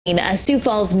A Sioux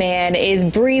Falls man is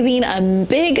breathing a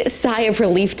big sigh of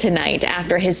relief tonight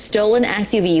after his stolen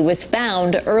SUV was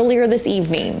found earlier this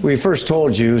evening. We first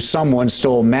told you someone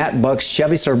stole Matt Buck's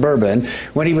Chevy Suburban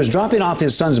when he was dropping off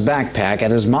his son's backpack at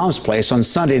his mom's place on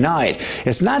Sunday night.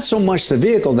 It's not so much the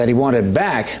vehicle that he wanted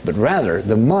back, but rather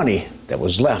the money that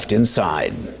was left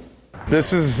inside.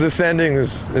 This ending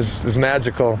is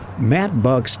magical. Matt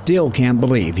Buck still can't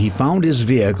believe he found his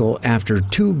vehicle after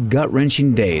 2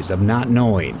 gut-wrenching days of not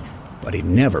knowing, but he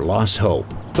never lost hope.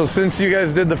 So since you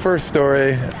guys did the first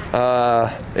story,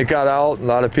 it got out. A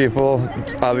lot of people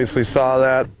obviously saw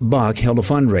that. Buck held a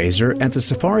fundraiser at the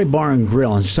Safari Bar and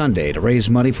Grill on Sunday to raise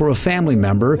money for a family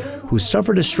member who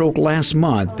suffered a stroke last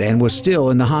month and was still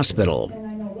in the hospital.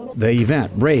 The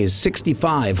event raised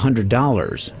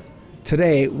 $6,500.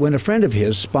 Today, when a friend of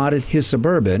his spotted his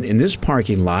Suburban in this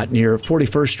parking lot near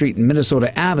 41st Street and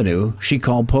Minnesota Avenue, she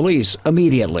called police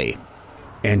immediately.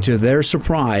 And to their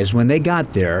surprise, when they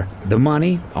got there, the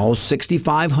money, all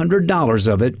 $6,500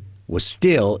 of it, was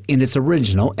still in its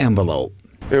original envelope.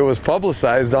 It was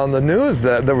publicized on the news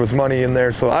that there was money in there,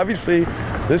 so obviously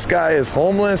this guy is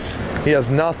homeless, he has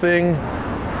nothing.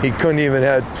 He couldn't even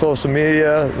have social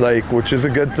media, which is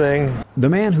a good thing. The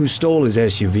man who stole his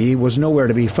SUV was nowhere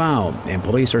to be found, and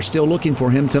police are still looking for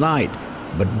him tonight.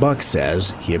 But Buck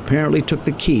says he apparently took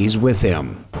the keys with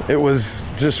him. It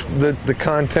was just the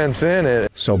contents in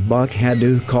it. So Buck had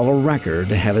to call a wrecker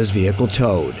to have his vehicle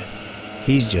towed.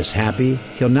 He's just happy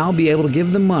he'll now be able to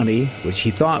give the money, which he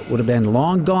thought would have been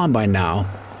long gone by now,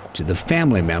 to the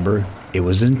family member it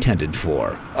was intended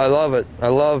for. I love it. I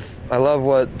love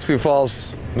what Sioux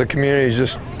Falls, the community,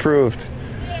 just proved.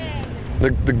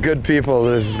 The good people,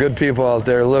 there's good people out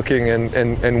there looking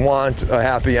and want a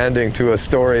happy ending to a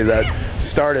story that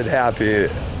started happy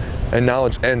and now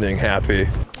it's ending happy.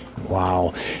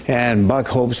 Wow. And Buck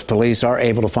hopes police are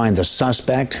able to find the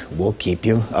suspect. We'll keep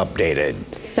you updated.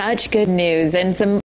 Such good news and some